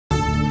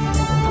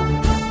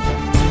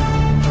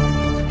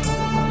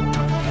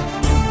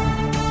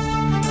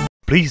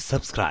Please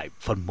subscribe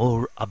for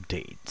more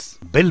updates.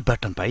 Bell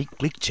button pi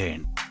click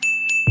చేయండి.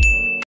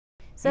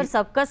 Sir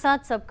సబ్కా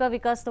సాత్ సబ్కా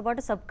వికాస్తో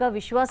పాటు సబ్కా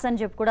విశ్వాస్ అని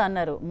చెప్పి కూడా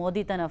అన్నారు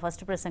మోదీ తన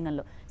ఫస్ట్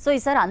ప్రసంగంలో. సో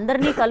ఈసారి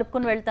అందరినీ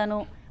కలుపుకొని వెళ్తాను,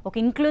 ఒక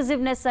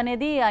ఇంక్లూజివ్నెస్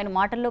అనేది ఆయన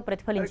మాటల్లో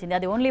ప్రతిఫలించింది.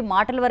 అది ఓన్లీ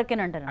మాటల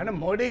వరకేనంటారు. అంటే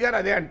మోడీ గారు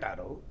అదే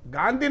అంటారు,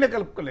 గాంధీని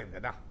కలుపుకోలేదు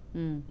కదా.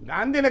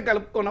 గాంధీని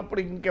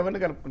కలుపుకున్నప్పుడు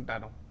ఇంకెవరిని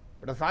కలుపుకుంటాను?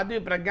 ఇప్పుడు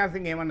సాధ్వి ప్రజ్ఞా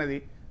సింగ్ ఏమన్నది,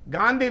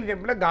 గాంధీని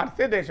చెప్పిన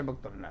గాడ్సే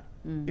దేశభక్తులు ఉన్నారు.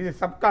 ఇది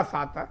సబ్కా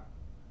సాత్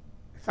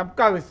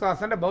సబ్కా విశ్వాస్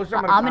అంటే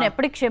బహుశా ఆమెను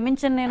ఎప్పటికి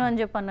క్షమించను నేను అని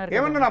చెప్పి అన్నారు.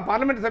 ఏమన్నా నా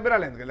పార్లమెంట్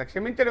సభ్యురాలేదు కదా,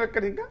 క్షమించడం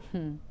ఎక్కడ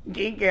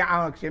ఇంకే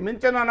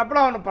క్షమించను అన్నప్పుడు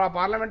ఆమెను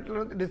పార్లమెంట్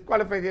నుంచి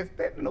డిస్క్వాలిఫై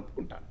చేస్తే నేను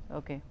ఒప్పుకుంటాను.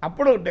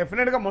 అప్పుడు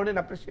డెఫినెట్గా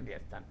మోడీని అప్రిషియేట్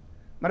చేస్తాను.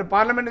 మరి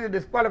పార్లమెంట్ నుంచి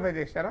డిస్క్వాలిఫై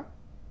చేశారా?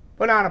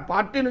 పోనీ ఆయన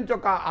పార్టీ నుంచి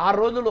ఒక 6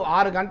 రోజులు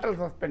 6 గంటలు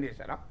సస్పెండ్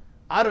చేశారా?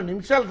 6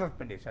 నిమిషాలు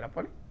సస్పెండ్ చేశారా?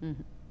 పోనీ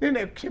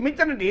నేను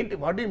క్షమించనండి ఏంటి?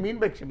 What do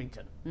mean by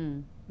క్షమించను?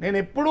 నేను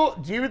ఎప్పుడూ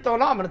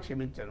జీవితంలో ఆమెను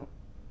క్షమించను.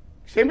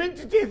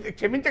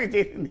 క్షమించక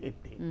చేసింది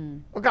ఏంటి?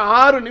 ఒక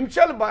 6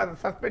 నిమిషాలు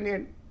సస్పెండ్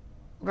చేయండి.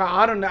 ఒక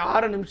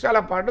 6 నిమిషాల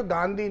పాటు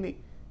గాంధీని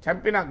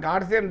చంపిన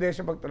గాడ్సేన్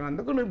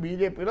దేశభక్తులందుకు నువ్వు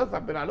బీజేపీలో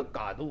సభ్యురాలు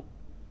కాదు.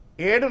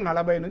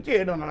 7:40 నుంచి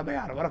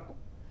 7:46 వరకు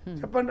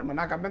చెప్పండి,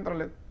 నాకు అభ్యంతరం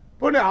లేదు.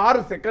 పోనీ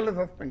 6 సెకండ్లు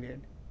సస్పెండ్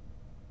చేయండి.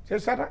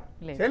 చేశారా?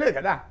 చేయలేదు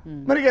కదా.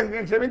 మరి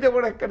క్షమించే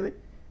కూడా ఎక్కడిది?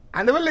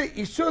 అందువల్ల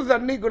ఇష్యూస్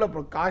అన్నీ కూడా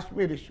ఇప్పుడు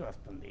కాశ్మీర్ ఇష్యూ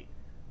వస్తుంది.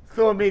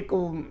 సో మీకు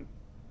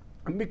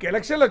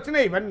ఎలక్షన్లు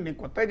వచ్చినాయి, ఇవన్నీ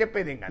కొత్తగా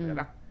చెప్పేది ఏం కాదు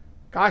కదా.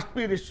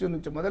 కాశ్మీర్ ఇష్యూ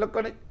నుంచి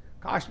మొదలుకొని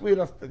కాశ్మీర్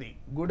వస్తుంది,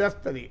 గుడి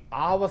వస్తుంది,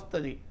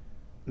 వస్తుంది,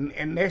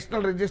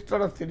 నేషనల్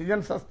రిజిస్టర్ ఆఫ్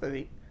సిటిజన్స్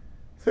వస్తుంది.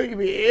 సో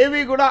ఇవి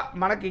ఏవి కూడా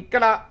మనకి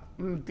ఇక్కడ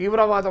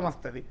తీవ్రవాదం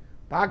వస్తుంది,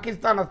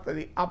 పాకిస్తాన్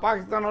వస్తుంది. ఆ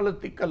పాకిస్తాన్ వాళ్ళు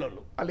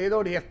తిక్కలోళ్ళు, వాళ్ళు ఏదో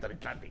ఒకటి చేస్తారు,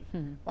 ఇట్లాంటివి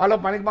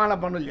వాళ్ళు పనికిమాల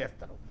పనులు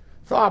చేస్తారు.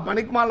 సో ఆ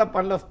పనికిమాల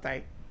పనులు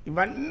వస్తాయి.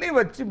 ఇవన్నీ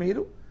వచ్చి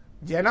మీరు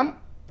జనం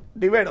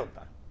డివైడ్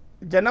అవుతారు,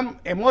 జనం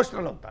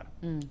ఎమోషనల్ అవుతారు.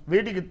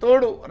 వీటికి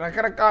తోడు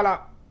రకరకాల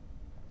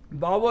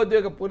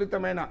భావోద్వేగ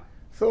పూరితమైన,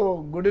 సో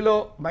గుడిలో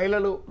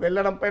మహిళలు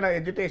వెళ్ళడం పైన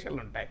ఎడ్యుటేషన్లు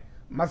ఉంటాయి,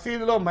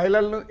 మసీదులో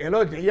మహిళలను ఎలో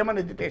చెయ్యమని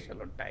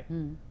ఎడ్యుటేషన్లు ఉంటాయి.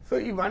 సో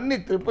ఇవన్నీ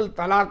ట్రిపుల్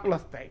తలాకులు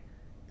వస్తాయి.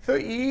 సో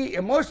ఈ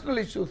ఎమోషనల్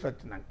ఇష్యూస్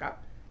వచ్చినాక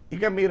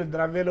ఇక మీరు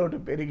ద్రవ్యలోటు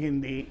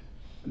పెరిగింది,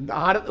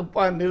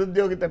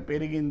 నిరుద్యోగిత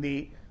పెరిగింది,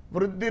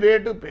 వృద్ధి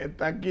రేటు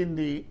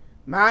తగ్గింది,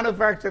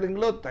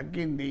 మ్యానుఫ్యాక్చరింగ్లో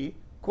తగ్గింది,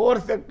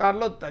 కోర్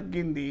సెక్టార్లో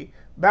తగ్గింది,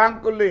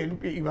 బ్యాంకుల్లో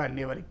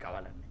ఇవన్నీ ఎవరికి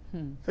కావాలండి?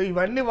 సో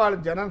ఇవన్నీ వాళ్ళు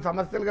జనం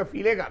సమస్యలుగా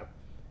ఫీలే కారు.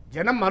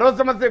 జనం మరో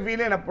సమస్య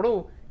ఫీల్ అయినప్పుడు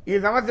ఈ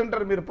సమస్య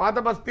ఉంటారు. మీరు పాత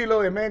బస్తీలో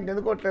ఎంఐఎం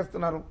ఎందుకు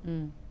ఓట్లేస్తున్నారు?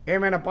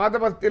 ఏమైనా పాత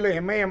బస్తీలో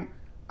ఎంఐఎం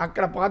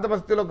అక్కడ పాత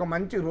బస్తీలో ఒక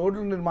మంచి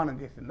రోడ్లు నిర్మాణం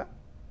చేసిందా?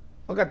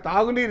 ఒక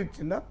తాగునీరు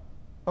ఇచ్చిందా?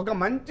 ఒక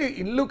మంచి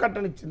ఇల్లు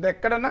కట్టనిచ్చిందా?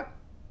 ఎక్కడన్నా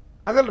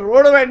అసలు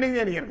రోడ్డు వైండింగ్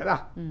చేయనియరు కదా.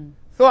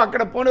 సో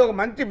అక్కడ పోనీ ఒక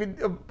మంచి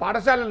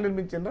పాఠశాలలు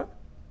నిర్మించిందా?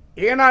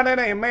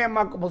 ఏనాడైనా ఎంఐఎం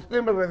మాకు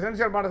ముస్లిం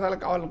రెసిడెన్షియల్ పాఠశాల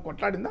కావాలని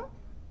కొట్లాడిందా?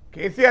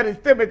 కేసీఆర్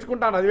ఇస్తే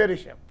మెచ్చుకుంటాను, అది వేరే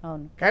విషయం.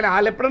 కానీ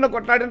వాళ్ళు ఎప్పుడన్నా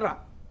కొట్లాడినరా?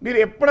 మీరు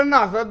ఎప్పుడన్నా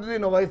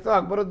అసదుద్దీన్ ఓవైసో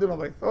అక్బరుద్దీన్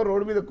ఓవైసో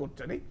రోడ్డు మీద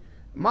కూర్చొని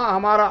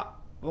హమారా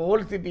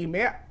ఓల్డ్ సిటీ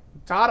మే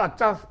 4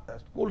 అచ్చా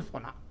స్కూల్స్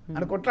కొనా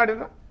అని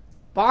కొట్లాడినరా?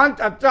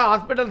 5 అచ్చా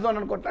హాస్పిటల్స్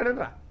అని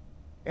కొట్లాడినరా?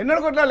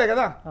 ఎన్నడూ కొట్లాడలే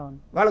కదా.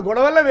 వాళ్ళ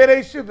గొడవల్లో వేరే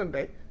ఇష్యూస్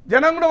ఉంటాయి,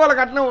 జనం కూడా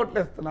వాళ్ళకి అట్లనే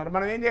ఓట్లేస్తున్నారు.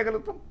 మనం ఏం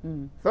చేయగలుగుతాం?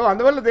 సో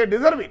అందువల్ల దే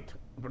డిజర్వ్ ఇట్.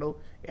 ఇప్పుడు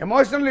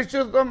ఎమోషనల్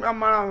ఇష్యూస్తో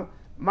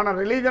మన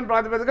రిలీజన్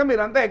ప్రాతిపదికగా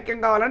మీరంతా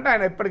ఐక్యం కావాలంటే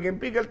ఆయన ఎప్పటికి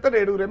ఎంపీకి వెళ్తారు,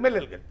 7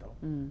 ఎమ్మెల్యేలు వెళ్తారు.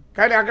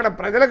 కానీ అక్కడ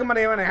ప్రజలకు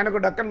మనం ఏమైనా, ఆయనకు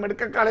డక్కన్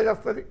మెడికల్ కాలేజ్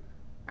వస్తుంది,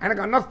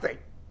 ఆయనకు అన్నీ వస్తాయి,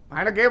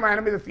 ఆయనకేం ఆయన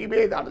మీద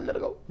CBI దాడులు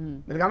జరగవు.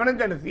 మీరు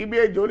గమనించండి,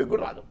 CBI జోలికి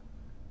కూడా రాదు.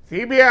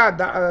 CBI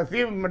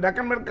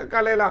డక్కన్ మెడికల్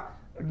కాలేజీల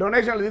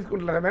డొనేషన్లు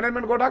తీసుకుంటున్నారు,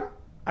 మేనేజ్మెంట్ కూడా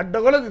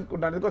అడ్డగోలో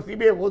తీసుకుంటారు. ఎందుకో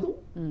CBI పోదు,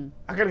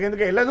 అక్కడికి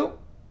ఎందుకు వెళ్ళదు.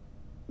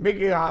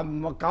 మీకు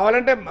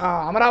కావాలంటే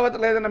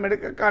అమరావతిలో ఏదైనా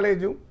మెడికల్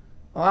కాలేజు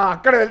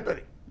అక్కడ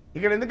వెళ్తుంది,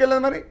 ఇక్కడ ఎందుకు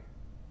వెళ్ళదు? మరి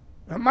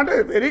అంటే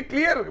వెరీ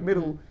క్లియర్.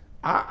 మీరు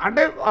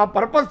అంటే ఆ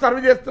పర్పస్ సర్వ్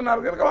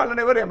చేస్తున్నారు కనుక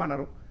వాళ్ళని ఎవరు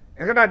ఏమన్నారు?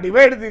 ఎందుకంటే ఆ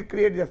డివైడ్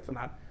క్రియేట్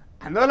చేస్తున్నారు.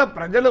 అందువల్ల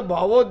ప్రజలు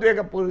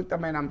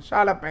భావోద్వేగపూరితమైన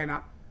అంశాలపైన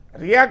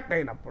రియాక్ట్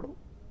అయినప్పుడు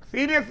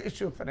సీరియస్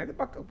ఇష్యూస్ అనేది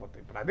పక్కకు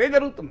పోతాయి. ఇప్పుడు అదే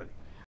జరుగుతున్నది.